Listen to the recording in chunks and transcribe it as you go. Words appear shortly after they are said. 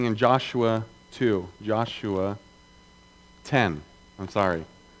In Joshua 2, Joshua 10, I'm sorry.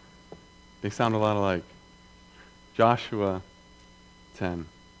 They sound a lot alike. Joshua 10.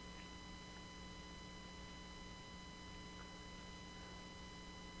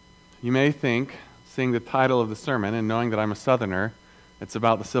 You may think, seeing the title of the sermon and knowing that I'm a Southerner, it's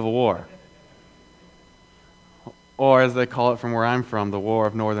about the Civil War. Or, as they call it from where I'm from, the War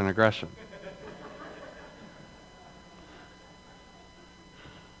of Northern Aggression.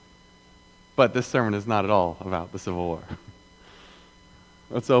 But this sermon is not at all about the Civil War.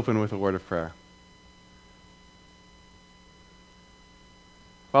 Let's open with a word of prayer.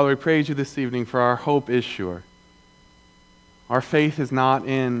 Father, we praise you this evening, for our hope is sure. Our faith is not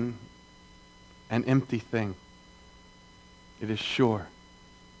in an empty thing. It is sure.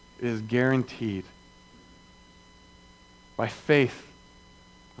 It is guaranteed. By faith,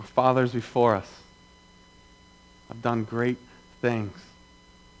 our fathers before us have done great things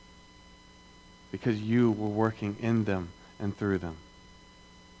because you were working in them and through them.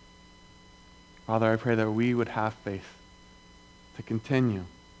 Father, I pray that we would have faith to continue,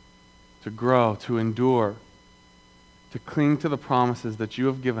 to grow, to endure, to cling to the promises that you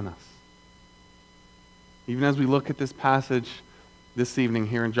have given us. Even as we look at this passage this evening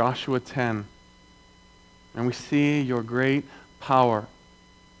here in Joshua 10, and we see your great power,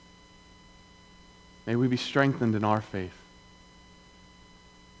 may we be strengthened in our faith.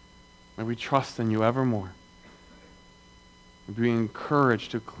 May we trust in you evermore. May we be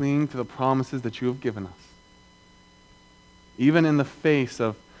encouraged to cling to the promises that you have given us. Even in the face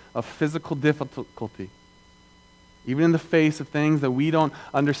of physical difficulty, even in the face of things that we don't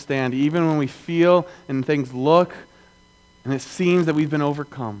understand, even when we feel and things look and it seems that we've been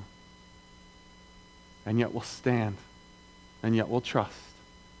overcome, and yet we'll stand, and yet we'll trust.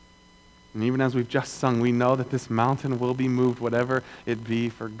 And even as we've just sung, we know that this mountain will be moved, whatever it be,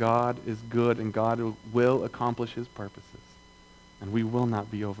 for God is good and God will accomplish his purposes. And we will not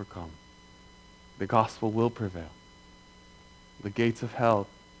be overcome. The gospel will prevail. The gates of hell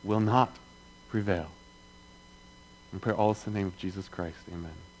will not prevail. And pray all this in the name of Jesus Christ.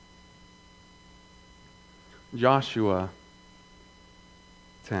 Amen. Joshua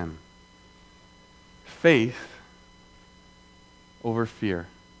 10. Faith over fear.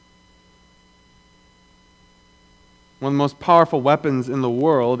 One of the most powerful weapons in the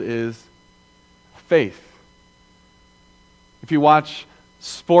world is faith. If you watch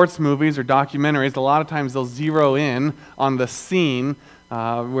sports movies or documentaries, a lot of times they'll zero in on the scene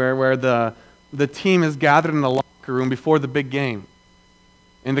where the team is gathered in the locker room before the big game.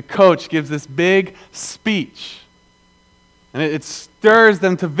 And the coach gives this big speech. And it stirs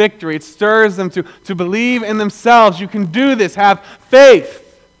them to victory. It stirs them to believe in themselves. You can do this. Have faith.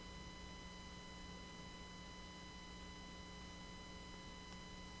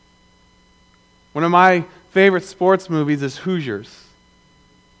 One of my favorite sports movies is Hoosiers.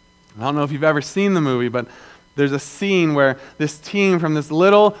 I don't know if you've ever seen the movie, but there's a scene where this team from this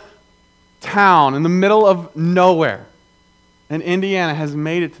little town in the middle of nowhere in Indiana has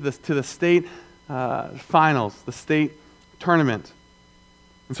made it to the state finals, the state tournament.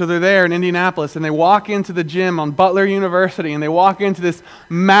 And so they're there in Indianapolis, and they walk into the gym on Butler University, and they walk into this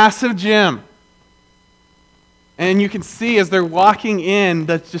massive gym. And you can see as they're walking in,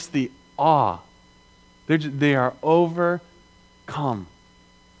 that's just the awe. They are overcome.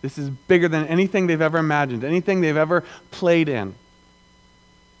 This is bigger than anything they've ever imagined, anything they've ever played in.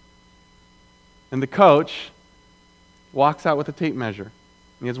 And the coach walks out with a tape measure.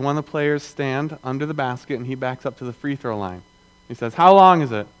 He has one of the players stand under the basket, and he backs up to the free throw line. He says, "How long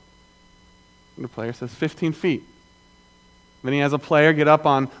is it?" And the player says, 15 feet. Then he has a player get up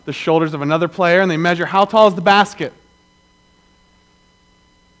on the shoulders of another player, and they measure, how tall is the basket?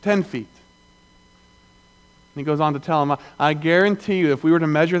 10 feet. And he goes on to tell him, I guarantee you, if we were to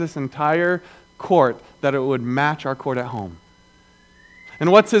measure this entire court, that it would match our court at home. And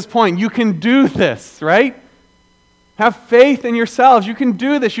what's his point? You can do this, right? Have faith in yourselves. You can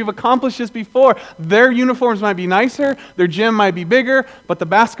do this. You've accomplished this before. Their uniforms might be nicer, their gym might be bigger, but the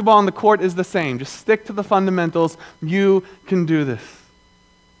basketball on the court is the same. Just stick to the fundamentals. You can do this.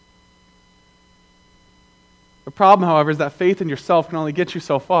 The problem, however, is that faith in yourself can only get you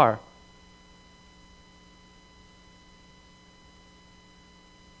so far.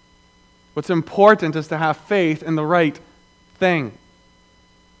 What's important is to have faith in the right thing.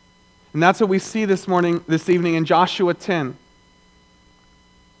 And that's what we see this evening in Joshua 10.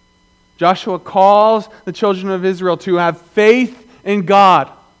 Joshua calls the children of Israel to have faith in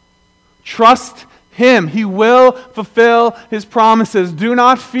God. Trust Him. He will fulfill His promises. Do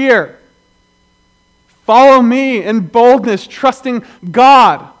not fear. Follow me in boldness, trusting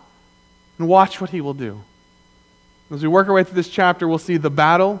God, and watch what he will do. As we work our way through this chapter, we'll see the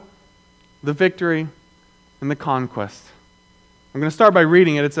battle, the victory, and the conquest. I'm going to start by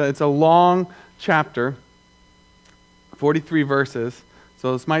reading it. It's a long chapter, 43 verses,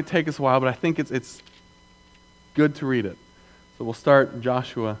 so this might take us a while, but I think it's good to read it. So we'll start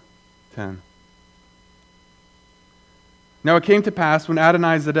Joshua 10. Now it came to pass when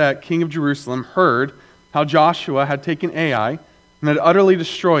Adonizedek, king of Jerusalem, heard how Joshua had taken Ai and had utterly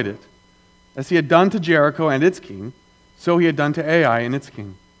destroyed it. As he had done to Jericho and its king, so he had done to Ai and its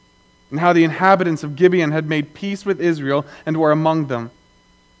king. And how the inhabitants of Gibeon had made peace with Israel and were among them,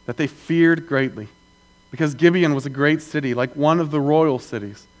 that they feared greatly, because Gibeon was a great city, like one of the royal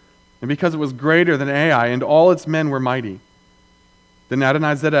cities, and because it was greater than Ai, and all its men were mighty. Then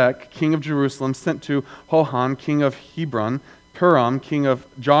Adonizedek, king of Jerusalem, sent to Hohan, king of Hebron, Piram, king of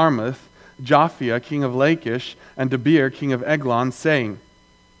Jarmuth, Japhia, king of Lachish, and Debir, king of Eglon, saying,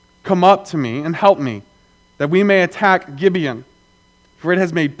 Come up to me and help me, that we may attack Gibeon, for it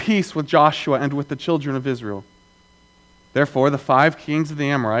has made peace with Joshua and with the children of Israel. Therefore the 5 kings of the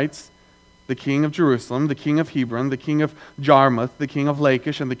Amorites, the king of Jerusalem, the king of Hebron, the king of Jarmuth, the king of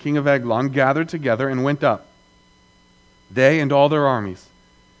Lachish, and the king of Eglon gathered together and went up, they and all their armies,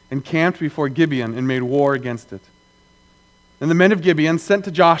 and camped before Gibeon and made war against it. And the men of Gibeon sent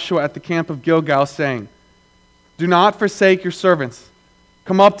to Joshua at the camp of Gilgal, saying, Do not forsake your servants.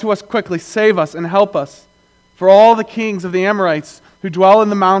 Come up to us quickly, save us, and help us. For all the kings of the Amorites who dwell in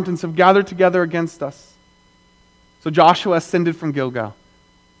the mountains have gathered together against us. So Joshua ascended from Gilgal,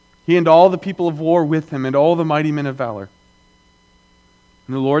 he and all the people of war with him, and all the mighty men of valor.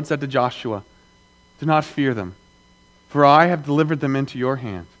 And the Lord said to Joshua, Do not fear them, for I have delivered them into your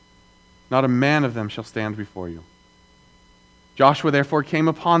hand. Not a man of them shall stand before you. Joshua therefore came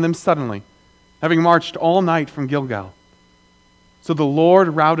upon them suddenly, having marched all night from Gilgal. So the Lord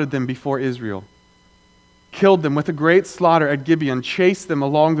routed them before Israel, killed them with a great slaughter at Gibeon, chased them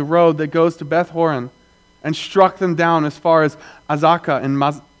along the road that goes to Beth Horon, and struck them down as far as Azekah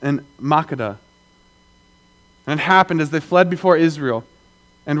and Makkedah. And it happened as they fled before Israel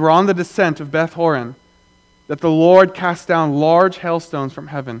and were on the descent of Beth Horon, that the Lord cast down large hailstones from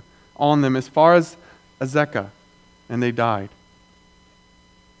heaven on them as far as Azekah, and they died.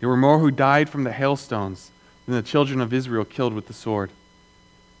 There were more who died from the hailstones than the children of Israel killed with the sword.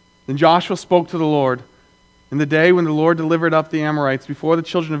 Then Joshua spoke to the Lord in the day when the Lord delivered up the Amorites before the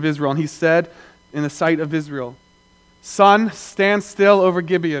children of Israel, and he said in the sight of Israel, Sun, stand still over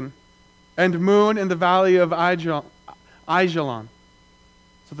Gibeon, and moon in the valley of Aijalon.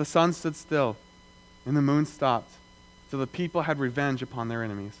 So the sun stood still, and the moon stopped, till the people had revenge upon their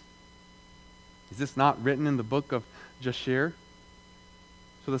enemies. Is this not written in the book of Jashir?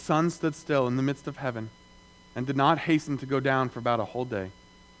 So the sun stood still in the midst of heaven, and did not hasten to go down for about a whole day. And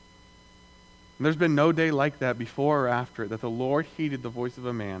there's been no day like that before or after it, that the Lord heeded the voice of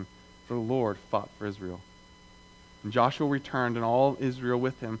a man, for the Lord fought for Israel. And Joshua returned, and all Israel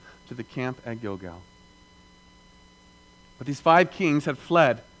with him, to the camp at Gilgal. But these 5 kings had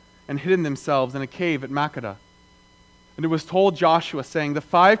fled and hidden themselves in a cave at Makkedah. And it was told Joshua, saying, The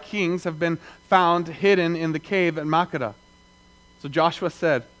 5 kings have been found hidden in the cave at Makkedah. So Joshua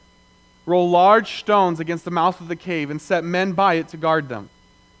said, Roll large stones against the mouth of the cave, and set men by it to guard them.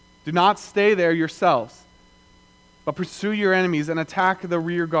 Do not stay there yourselves, but pursue your enemies and attack the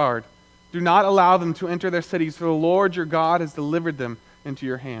rear guard. Do not allow them to enter their cities, for the Lord your God has delivered them into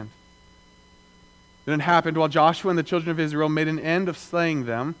your hand. Then it happened while Joshua and the children of Israel made an end of slaying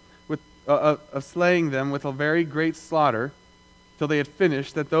them with a very great slaughter, till they had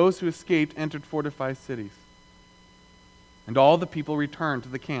finished, that those who escaped entered fortified cities. And all the people returned to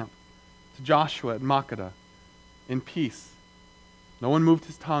the camp, to Joshua at Makkedah, in peace. No one moved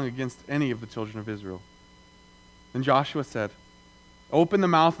his tongue against any of the children of Israel. Then Joshua said, Open the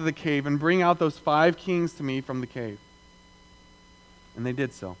mouth of the cave and bring out those 5 kings to me from the cave. And they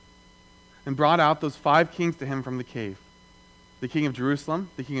did so, and brought out those 5 kings to him from the cave, the king of Jerusalem,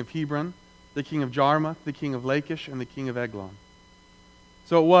 the king of Hebron, the king of Jarmuth, the king of Lachish, and the king of Eglon.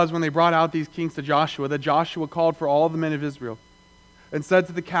 So it was when they brought out these kings to Joshua, that Joshua called for all the men of Israel, and said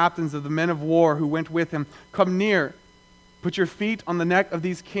to the captains of the men of war who went with him, Come near, put your feet on the neck of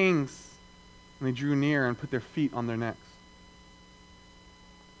these kings. And they drew near and put their feet on their necks.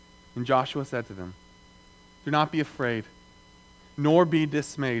 And Joshua said to them, Do not be afraid, nor be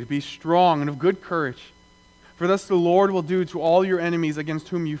dismayed. Be strong and of good courage, for thus the Lord will do to all your enemies against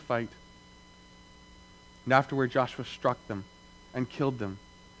whom you fight. And afterward Joshua struck them and killed them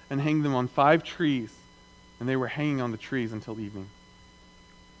and hanged them on 5 trees, and they were hanging on the trees until evening.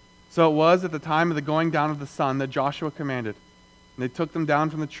 So it was at the time of the going down of the sun that Joshua commanded. And they took them down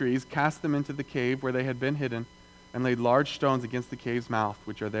from the trees, cast them into the cave where they had been hidden, and laid large stones against the cave's mouth,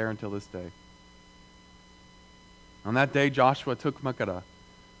 which are there until this day. On that day Joshua took Makkedah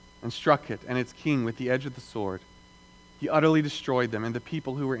and struck it and its king with the edge of the sword. He utterly destroyed them and the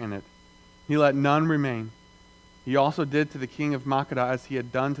people who were in it. He let none remain. He also did to the king of Makkedah as he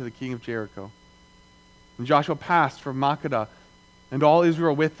had done to the king of Jericho. And Joshua passed from Makkedah, and all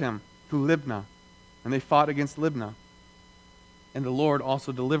Israel with him, through Libnah, and they fought against Libnah. And the Lord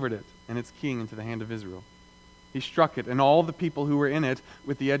also delivered it and its king into the hand of Israel. He struck it, and all the people who were in it,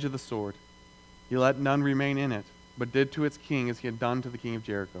 with the edge of the sword. He let none remain in it, but did to its king as he had done to the king of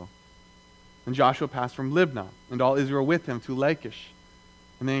Jericho. And Joshua passed from Libnah, and all Israel with him, to Lachish.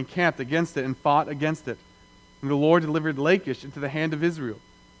 And they encamped against it and fought against it. And the Lord delivered Lachish into the hand of Israel,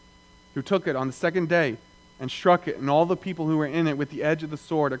 who took it on the second day, and struck it, and all the people who were in it, with the edge of the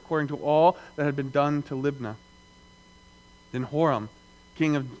sword, according to all that had been done to Libnah. Then Horam,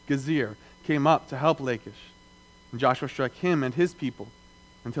 king of Gezer, came up to help Lachish. And Joshua struck him and his people,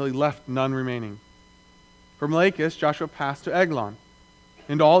 until he left none remaining. From Lachish Joshua passed to Eglon,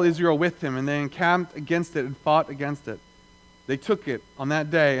 and all Israel with him, and they encamped against it and fought against it. They took it on that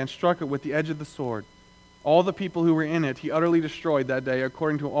day and struck it with the edge of the sword. All the people who were in it he utterly destroyed that day,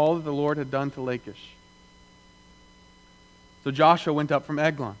 according to all that the Lord had done to Lachish. So Joshua went up from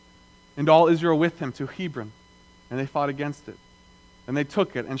Eglon, and all Israel with him, to Hebron, and they fought against it. And they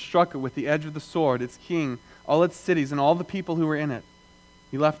took it and struck it with the edge of the sword, its king, all its cities, and all the people who were in it.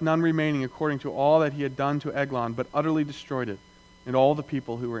 He left none remaining according to all that he had done to Eglon, but utterly destroyed it, and all the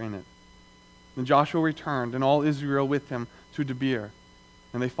people who were in it. Then Joshua returned, and all Israel with him, to Debir,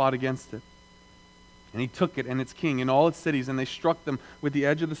 and they fought against it. And he took it and its king, and all its cities, and they struck them with the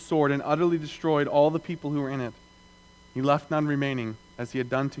edge of the sword, and utterly destroyed all the people who were in it. He left none remaining, as he had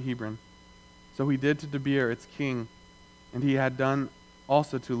done to Hebron. So he did to Debir its king, and he had done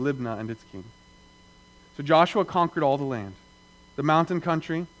also to Libnah and its king. So Joshua conquered all the land, the mountain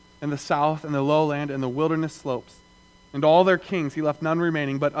country, and the south, and the lowland, and the wilderness slopes. And all their kings he left none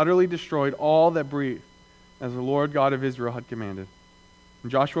remaining, but utterly destroyed all that breathed, as the Lord God of Israel had commanded.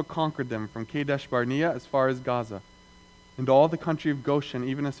 And Joshua conquered them from Kadesh Barnea as far as Gaza, and all the country of Goshen,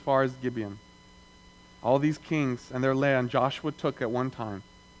 even as far as Gibeon. All these kings and their land Joshua took at one time,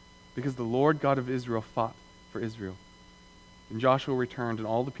 because the Lord God of Israel fought for Israel. And Joshua returned, and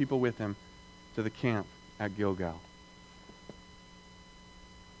all the people with him, to the camp at Gilgal.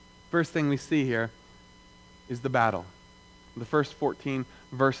 First thing we see here is the battle. The first 14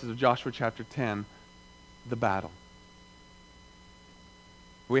 verses of Joshua chapter 10, the battle.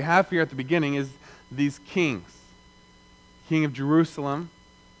 What we have here at the beginning is these kings. King of Jerusalem,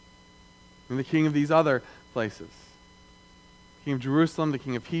 and the king of these other places. The king of Jerusalem, the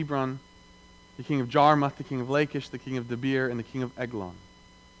king of Hebron, the king of Jarmuth, the king of Lachish, the king of Debir, and the king of Eglon.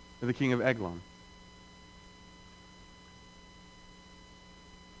 Or the king of Eglon.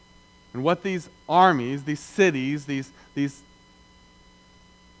 And what these armies, these cities, these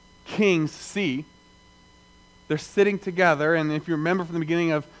kings see, they're sitting together, and if you remember from the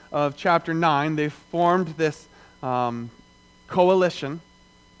beginning of chapter 9, they formed this coalition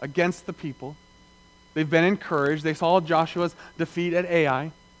against the people. They've been encouraged. They saw Joshua's defeat at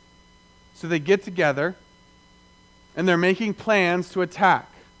Ai. So they get together, and they're making plans to attack.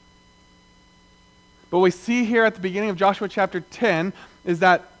 But what we see here at the beginning of Joshua chapter 10 is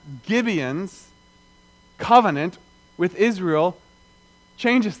that Gibeon's covenant with Israel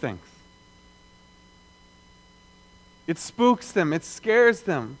changes things. It spooks them. It scares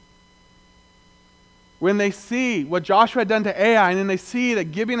them. When they see what Joshua had done to Ai, and then they see that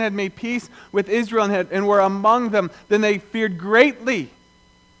Gibeon had made peace with Israel and were among them, then they feared greatly.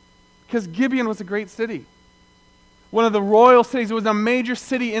 Because Gibeon was a great city. One of the royal cities. It was a major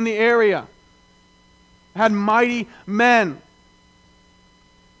city in the area. It had mighty men.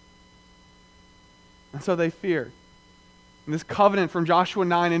 And so they feared. And this covenant from Joshua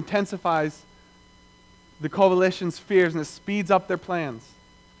 9 intensifies the coalition's fears, and it speeds up their plans.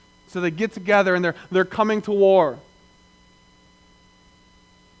 So they get together and they're coming to war.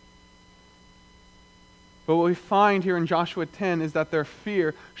 But what we find here in Joshua 10 is that their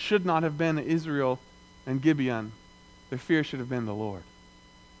fear should not have been Israel and Gibeon. Their fear should have been the Lord.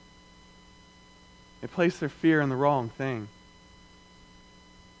 They placed their fear in the wrong thing.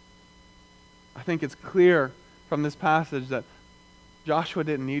 I think it's clear from this passage that Joshua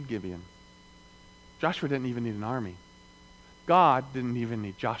didn't need Gibeon. Joshua didn't even need an army. God didn't even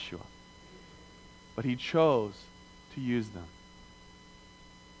need Joshua. But he chose to use them.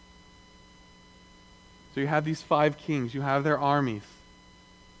 So you have these 5 kings. You have their armies.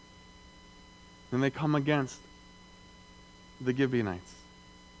 And they come against the Gibeonites.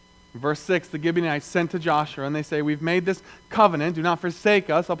 Verse 6, the Gibeonites sent to Joshua, and they say, we've made this covenant. Do not forsake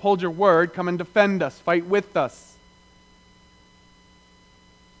us. Uphold your word. Come and defend us. Fight with us.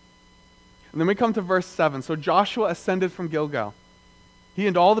 And then we come to verse 7. So Joshua ascended from Gilgal, he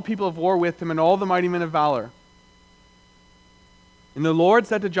and all the people of war with him, and all the mighty men of valor. And the Lord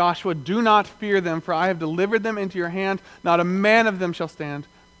said to Joshua, do not fear them, for I have delivered them into your hand. Not a man of them shall stand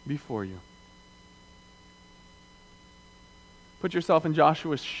before you. Put yourself in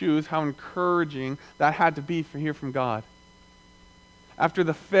Joshua's shoes, how encouraging that had to be to hear from God. After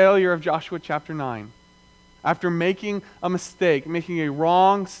the failure of Joshua chapter 9, after making a mistake, making a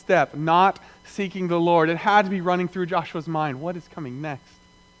wrong step, not seeking the Lord, it had to be running through Joshua's mind. What is coming next?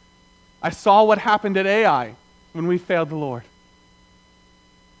 I saw what happened at Ai when we failed the Lord.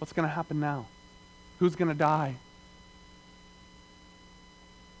 What's going to happen now? Who's going to die?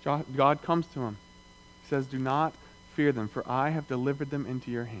 God comes to him. He says, do not fear them, for I have delivered them into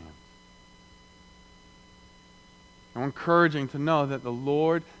your hand. How encouraging to know that the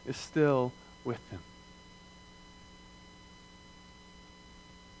Lord is still with them.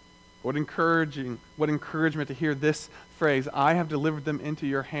 What encouragement to hear this phrase, I have delivered them into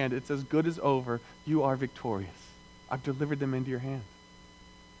your hand. It's as good as over. You are victorious. I've delivered them into your hand.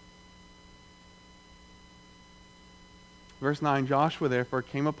 Verse 9, Joshua therefore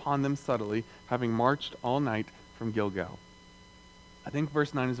came upon them subtly, having marched all night from Gilgal. I think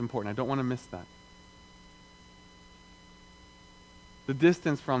verse 9 is important. I don't want to miss that. The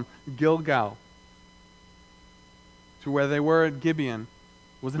distance from Gilgal to where they were at Gibeon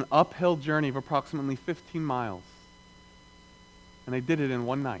was an uphill journey of approximately 15 miles. And they did it in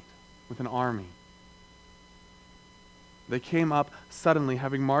one night with an army. They came up suddenly,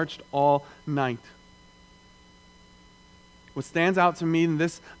 having marched all night. What stands out to me in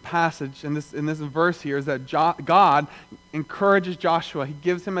this passage, in this verse here, is that God encourages Joshua. He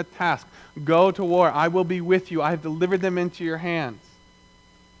gives him a task. Go to war. I will be with you. I have delivered them into your hands.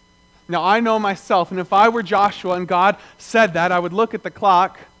 Now, I know myself, and if I were Joshua and God said that, I would look at the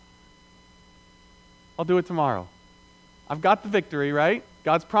clock. I'll do it tomorrow. I've got the victory, right?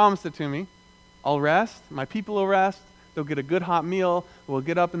 God's promised it to me. I'll rest. My people will rest. They'll get a good hot meal. We'll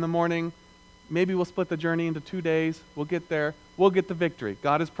get up in the morning. Maybe we'll split the journey into 2 days. We'll get there. We'll get the victory.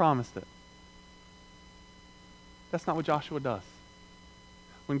 God has promised it. That's not what Joshua does.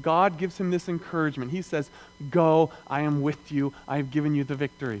 When God gives him this encouragement, he says, go, I am with you. I have given you the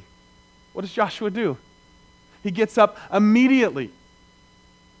victory. What does Joshua do? He gets up immediately.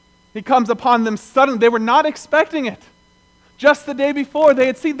 He comes upon them suddenly. They were not expecting it. Just the day before, they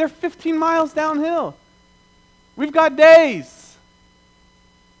had seen they're 15 miles downhill. We've got days.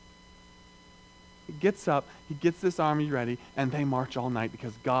 He gets up, he gets this army ready, and they march all night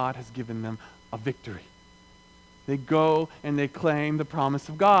because God has given them a victory. They go and they claim the promise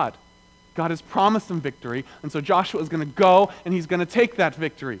of God. God has promised them victory, and so Joshua is going to go and he's going to take that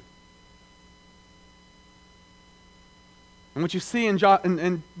victory. And what you see in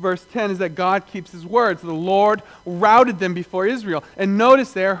verse 10 is that God keeps his word. So the Lord routed them before Israel. And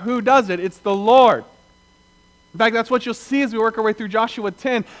notice there, who does it? It's the Lord. In fact, that's what you'll see as we work our way through Joshua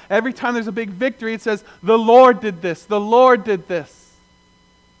 10. Every time there's a big victory, it says, the Lord did this. The Lord did this.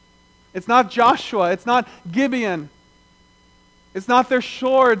 It's not Joshua. It's not Gibeon. It's not their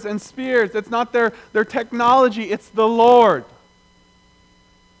swords and spears. It's not their technology. It's the Lord.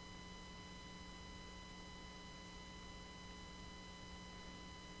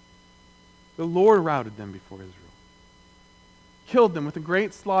 The Lord routed them before Israel. Killed them with a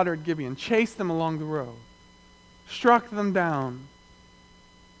great slaughter at Gibeon. Chased them along the road. Struck them down.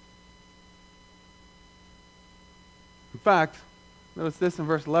 In fact, notice this in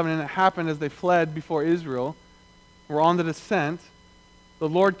verse 11, and it happened as they fled before Israel, were on the descent, the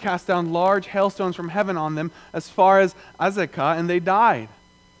Lord cast down large hailstones from heaven on them as far as Azekah, and they died.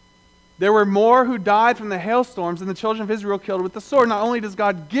 There were more who died from the hailstorms than the children of Israel killed with the sword. Not only does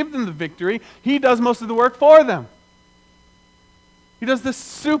God give them the victory, he does most of the work for them. He does this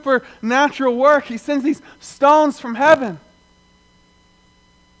supernatural work. He sends these stones from heaven.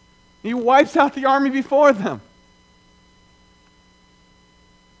 He wipes out the army before them.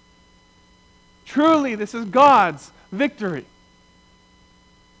 Truly, this is God's victory.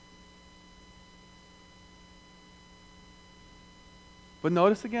 But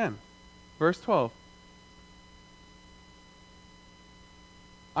notice again, verse 12.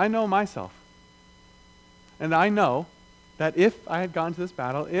 I know myself. And I know that if I had gone to this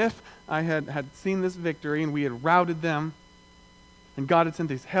battle, if I had seen this victory and we had routed them, and God had sent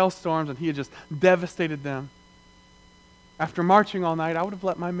these hailstorms and he had just devastated them, after marching all night, I would have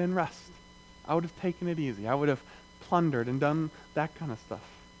let my men rest. I would have taken it easy. I would have plundered and done that kind of stuff.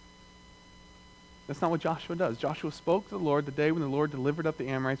 That's not what Joshua does. Joshua spoke to the Lord the day when the Lord delivered up the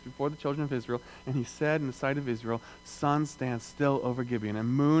Amorites before the children of Israel, and he said in the sight of Israel, sun stand still over Gibeon, and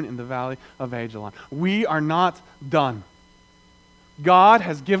moon in the valley of Ajalon. We are not done. God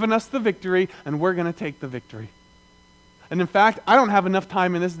has given us the victory, and we're going to take the victory. And in fact, I don't have enough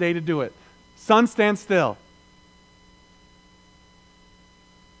time in this day to do it. Sun, stand still.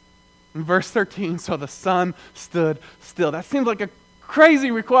 In verse 13, so the sun stood still. That seems like a crazy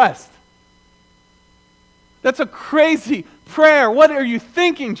request. That's a crazy prayer. What are you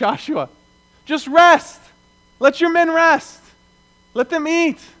thinking, Joshua? Just rest. Let your men rest. Let them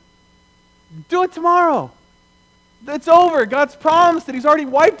eat. Do it tomorrow. It's over. God's promised it. He's already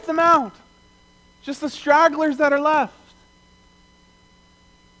wiped them out. Just the stragglers that are left.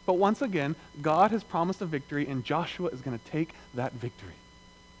 But once again, God has promised a victory, and Joshua is going to take that victory.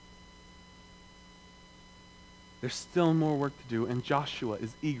 There's still more work to do, and Joshua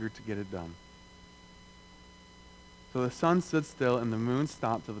is eager to get it done. So the sun stood still and the moon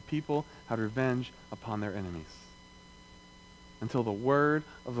stopped till the people had revenge upon their enemies, until the word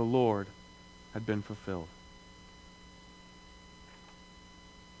of the Lord had been fulfilled.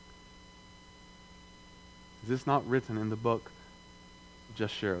 Is this not written in the book of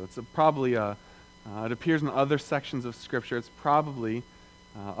Jasher? It's probably it appears in other sections of Scripture. It's probably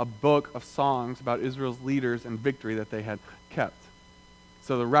a book of songs about Israel's leaders and victory that they had kept.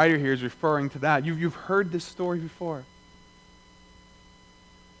 So the writer here is referring to that. You've heard this story before.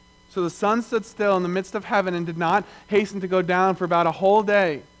 So the sun stood still in the midst of heaven and did not hasten to go down for about a whole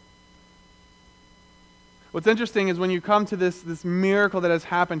day. What's interesting is when you come to this miracle that has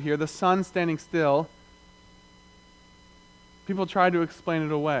happened here, the sun standing still, people try to explain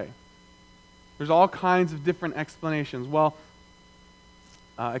it away. There's all kinds of different explanations. Well,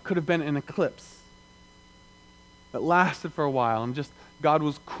 it could have been an eclipse that lasted for a while, and just God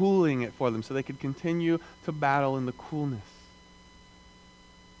was cooling it for them so they could continue to battle in the coolness.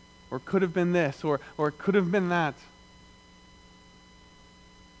 Or it could have been this, or it could have been that.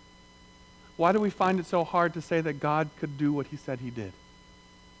 Why do we find it so hard to say that God could do what he said he did?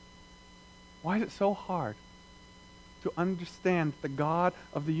 Why is it so hard to understand that the God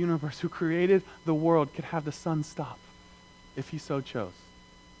of the universe who created the world could have the sun stop if he so chose?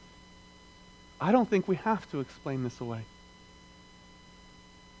 I don't think we have to explain this away.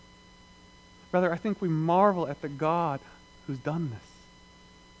 Rather, I think we marvel at the God who's done this.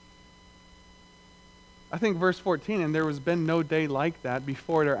 I think verse 14, and there has been no day like that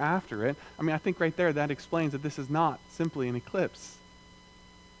before it or after it. I think right there that explains that this is not simply an eclipse.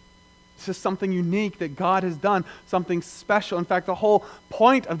 It's just something unique that God has done, something special. In fact, the whole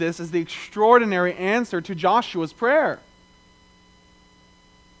point of this is the extraordinary answer to Joshua's prayer.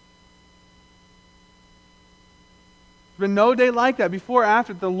 There's been no day like that before or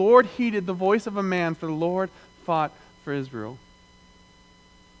after. The Lord heeded the voice of a man, for the Lord fought for Israel.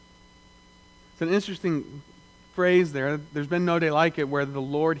 It's an interesting phrase there. There's been no day like it where the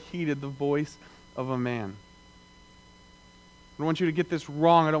Lord heeded the voice of a man. I don't want you to get this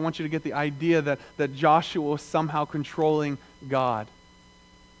wrong. I don't want you to get the idea that Joshua was somehow controlling God.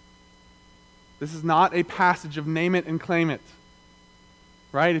 This is not a passage of name it and claim it.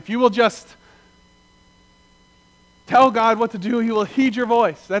 Right? If you will just tell God what to do, he will heed your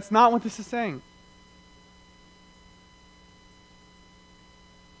voice. That's not what this is saying.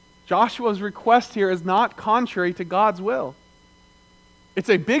 Joshua's request here is not contrary to God's will. It's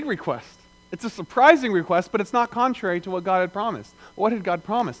a big request. It's a surprising request, but it's not contrary to what God had promised. What had God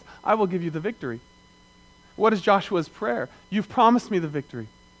promised? I will give you the victory. What is Joshua's prayer? You've promised me the victory.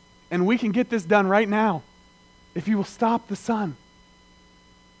 And we can get this done right now if you will stop the sun.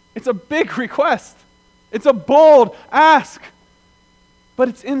 It's a big request. It's a bold ask. But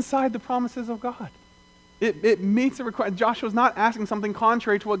it's inside the promises of God. It meets the request. Joshua's not asking something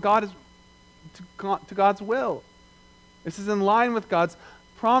contrary to what God is, to God's will. This is in line with God's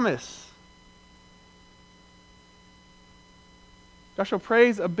promise. Joshua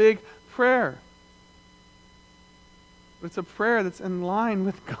prays a big prayer. But it's a prayer that's in line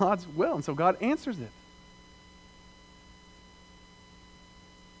with God's will, and so God answers it.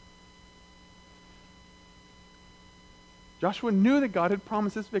 Joshua knew that God had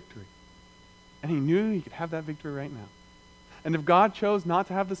promised this victory. And he knew he could have that victory right now. And if God chose not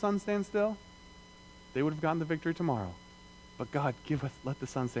to have the sun stand still, they would have gotten the victory tomorrow. But God, let the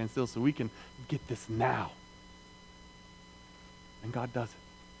sun stand still so we can get this now. And God does it.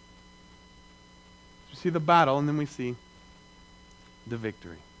 We see the battle, and then we see the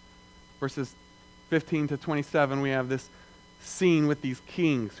victory. Verses 15 to 27, we have this scene with these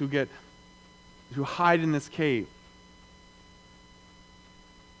kings who get to hide in this cave.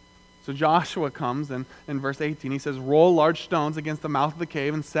 So Joshua comes, and in verse 18 he says, roll large stones against the mouth of the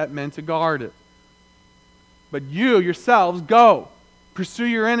cave and set men to guard it. But you yourselves go. Pursue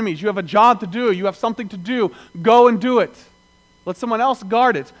your enemies. You have a job to do. You have something to do. Go and do it. Let someone else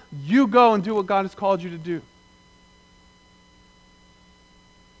guard it. You go and do what God has called you to do.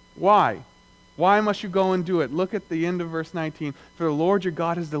 Why? Why must you go and do it? Look at the end of verse 19. For the Lord your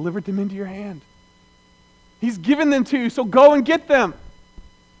God has delivered them into your hand. He's given them to you, so go and get them.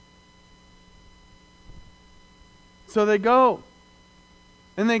 So they go,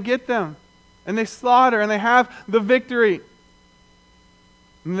 and they get them, and they slaughter, and they have the victory.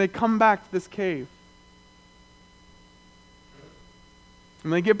 And they come back to this cave.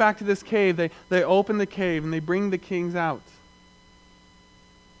 When they get back to this cave, they open the cave, and they bring the kings out.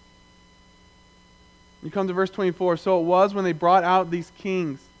 You come to verse 24. So it was when they brought out these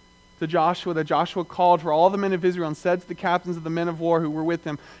kings to Joshua that Joshua called for all the men of Israel and said to the captains of the men of war who were with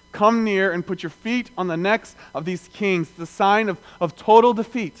him, come near and put your feet on the necks of these kings, the sign of total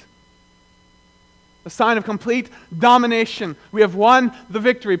defeat, a sign of complete domination. We have won the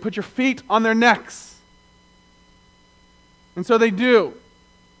victory. Put your feet on their necks. And so they do.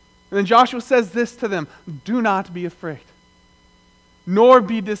 And then Joshua says this to them, do not be afraid, nor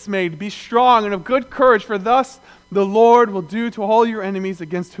be dismayed. Be strong and of good courage, for thus the Lord will do to all your enemies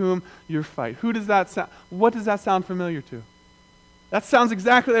against whom you fight. Who does that sound? What does that sound familiar to? That sounds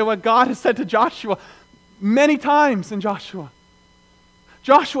exactly like what God has said to Joshua many times in Joshua.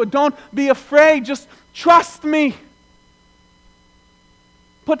 Joshua, don't be afraid. Just trust me.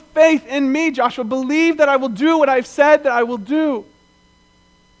 Put faith in me, Joshua. Believe that I will do what I've said that I will do.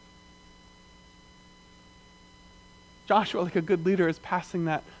 Joshua, like a good leader, is passing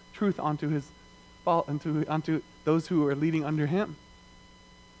that truth onto those who are leading under him.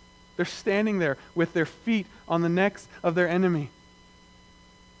 They're standing there with their feet on the necks of their enemy.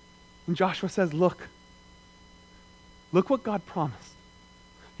 And Joshua says, look what God promised.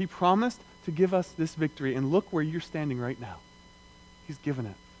 He promised to give us this victory, and look where you're standing right now. He's given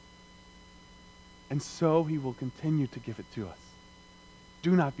it. And so he will continue to give it to us.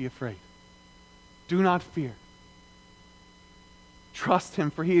 Do not be afraid. Do not fear. Trust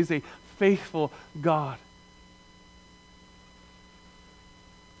him, for he is a faithful God.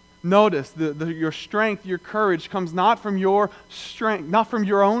 Notice your strength, your courage comes not from your strength, not from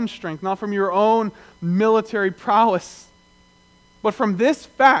your own strength, not from your own military prowess, but from this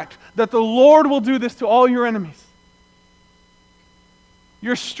fact that the Lord will do this to all your enemies.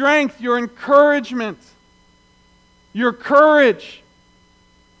 Your strength, your encouragement, your courage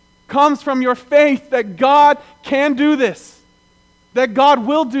comes from your faith that God can do this, that God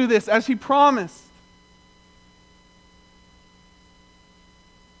will do this as he promised.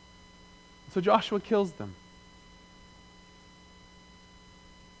 So Joshua kills them.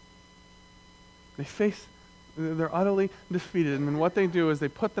 They're utterly defeated. And then what they do is they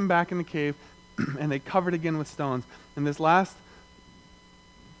put them back in the cave and they cover it again with stones. And this last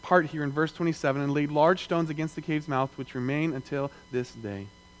part here in verse 27, and laid large stones against the cave's mouth, which remain until this day.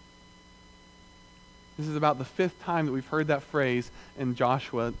 This is about the fifth time that we've heard that phrase in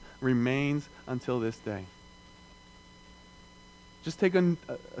Joshua, remains until this day. Just take a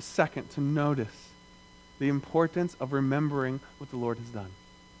second to notice the importance of remembering what the Lord has done.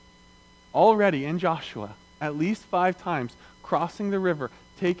 Already in Joshua, at least 5 times, crossing the river,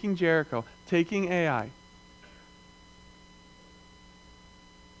 taking Jericho, taking Ai.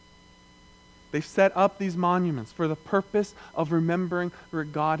 They've set up these monuments for the purpose of remembering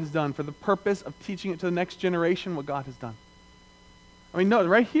what God has done, for the purpose of teaching it to the next generation what God has done. I mean, no,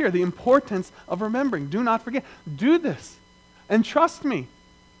 right here, the importance of remembering. Do not forget. Do this. And trust me.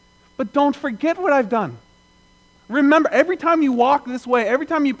 But don't forget what I've done. Remember, every time you walk this way, every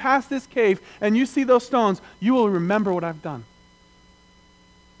time you pass this cave and you see those stones, you will remember what I've done.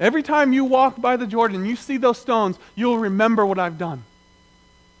 Every time you walk by the Jordan and you see those stones, you'll remember what I've done.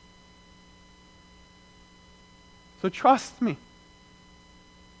 So trust me.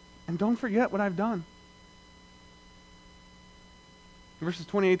 And don't forget what I've done. In verses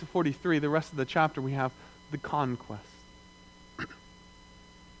 28 to 43, the rest of the chapter, we have the conquest.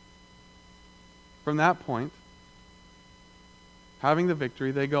 From that point, having the victory,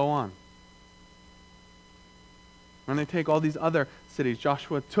 they go on. And they take all these other cities.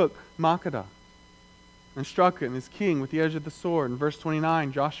 Joshua took Makkedah and struck it and his king with the edge of the sword. In verse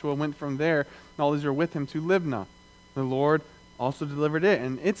 29, Joshua went from there, and all Israel with him, to Libnah. The Lord also delivered it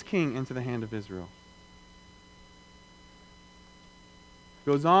and its king into the hand of Israel.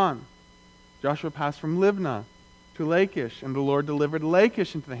 Goes on. Joshua passed from Libnah to Lachish, and the Lord delivered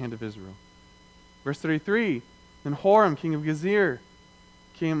Lachish into the hand of Israel. Verse 33, then Horam, king of Gezer,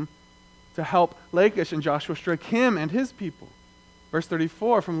 came to help Lachish, and Joshua struck him and his people. Verse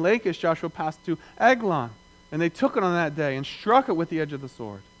 34, from Lachish Joshua passed to Eglon, and they took it on that day and struck it with the edge of the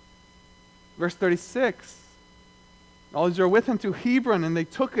sword. Verse 36, all Israel with him to Hebron, and they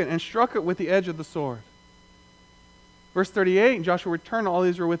took it and struck it with the edge of the sword. Verse 38, Joshua returned all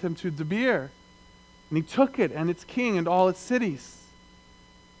Israel with him to Debir, and he took it and its king and all its cities.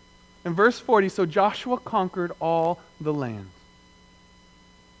 In verse 40, so Joshua conquered all the land.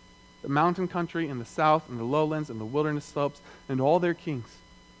 The mountain country in the south and the lowlands and the wilderness slopes and all their kings.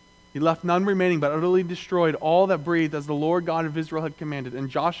 He left none remaining, but utterly destroyed all that breathed, as the Lord God of Israel had commanded. And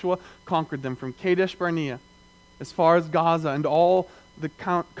Joshua conquered them from Kadesh Barnea as far as Gaza, and all the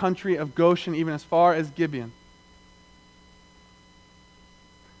country of Goshen, even as far as Gibeon.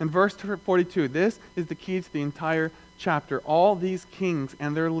 In verse 42, this is the key to the entire chapter. All these kings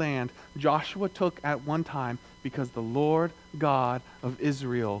and their land Joshua took at one time because the Lord God of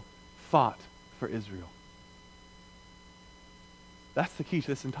Israel fought for Israel. That's the key to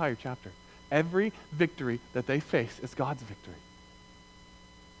this entire chapter. Every victory that they face is God's victory.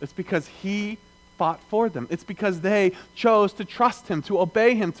 It's because He fought for them. It's because they chose to trust Him, to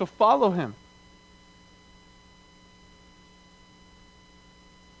obey Him, to follow Him.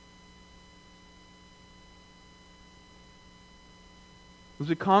 As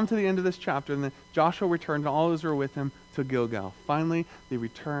we come to the end of this chapter, and then Joshua returned and all Israel with him to Gilgal. Finally, they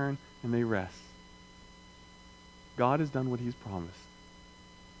return and they rest. God has done what He's promised.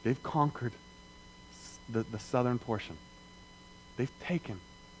 They've conquered the southern portion. They've taken.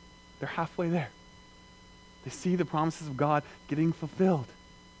 They're halfway there. They see the promises of God getting fulfilled.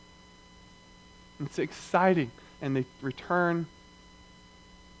 It's exciting. And they return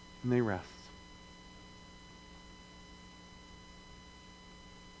and they rest.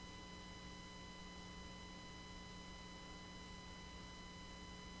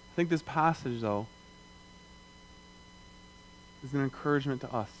 I think this passage, though, is an encouragement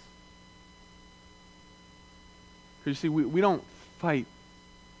to us. Because you see, we don't fight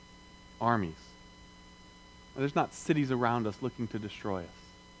armies. There's not cities around us looking to destroy us.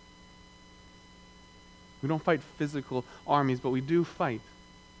 We don't fight physical armies, but we do fight.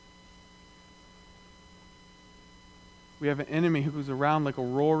 We have an enemy who's around like a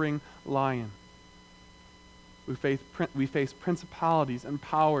roaring lion. We face principalities and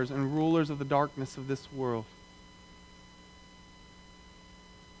powers and rulers of the darkness of this world.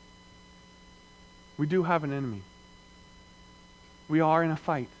 We do have an enemy. We are in a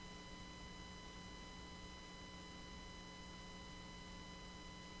fight.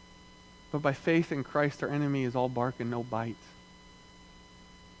 But by faith in Christ, our enemy is all bark and no bite.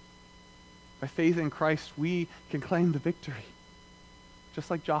 By faith in Christ, we can claim the victory, just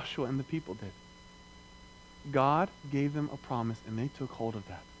like Joshua and the people did. God gave them a promise, and they took hold of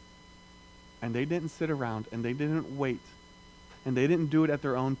that. And they didn't sit around, and they didn't wait, and they didn't do it at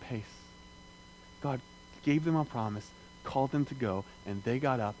their own pace. God gave them a promise, called them to go, and they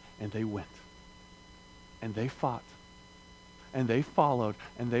got up, and they went. And they fought, and they followed,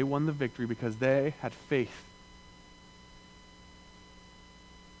 and they won the victory because they had faith.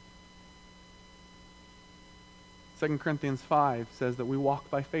 2 Corinthians 5 says that we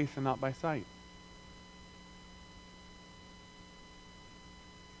walk by faith and not by sight.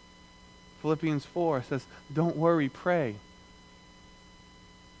 Philippians 4 says, don't worry, pray.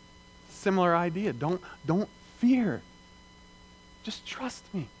 Similar idea. Don't fear. Just trust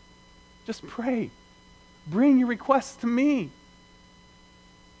me. Just pray. Bring your requests to me.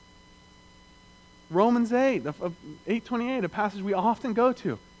 Romans 8:28, a passage we often go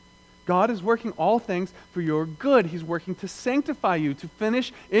to. God is working all things for your good. He's working to sanctify you, to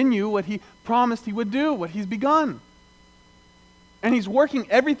finish in you what He promised He would do, what He's begun. And He's working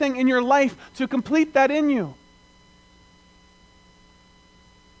everything in your life to complete that in you.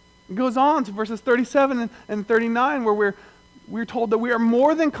 It goes on to verses 37 and 39 where we're told that we are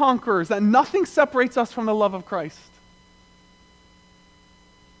more than conquerors, that nothing separates us from the love of Christ.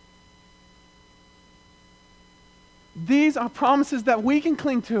 These are promises that we can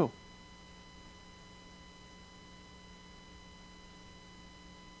cling to.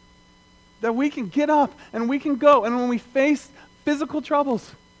 That we can get up and we can go. And when we face physical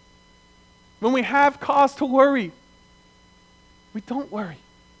troubles, when we have cause to worry, we don't worry.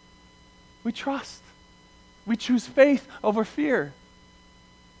 We trust. We choose faith over fear.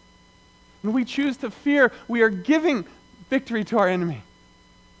 When we choose to fear, we are giving victory to our enemy.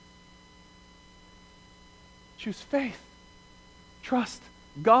 Choose faith. Trust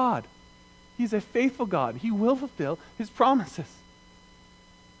God. He's a faithful God. He will fulfill His promises.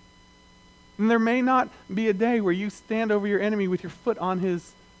 And there may not be a day where you stand over your enemy with your foot on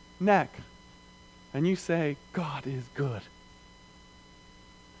his neck and you say, God is good.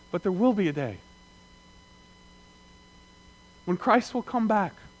 But there will be a day when Christ will come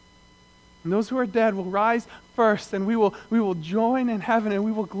back. And those who are dead will rise first, and we will join in heaven, and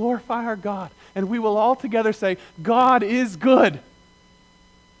we will glorify our God. And we will all together say, God is good.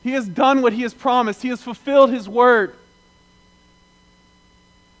 He has done what he has promised. He has fulfilled his word.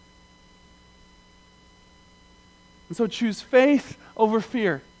 And so choose faith over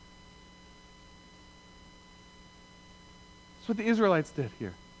fear. That's what the Israelites did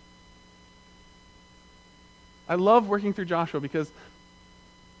here. I love working through Joshua because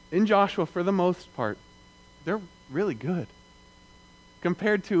in Joshua, for the most part, they're really good.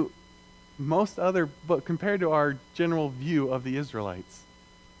 Compared to compared to our general view of the Israelites.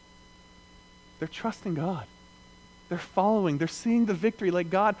 They're trusting God. They're following. They're seeing the victory like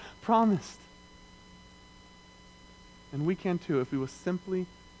God promised. And we can too if we will simply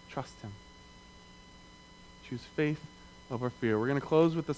trust him. Choose faith over fear. We're going to close with the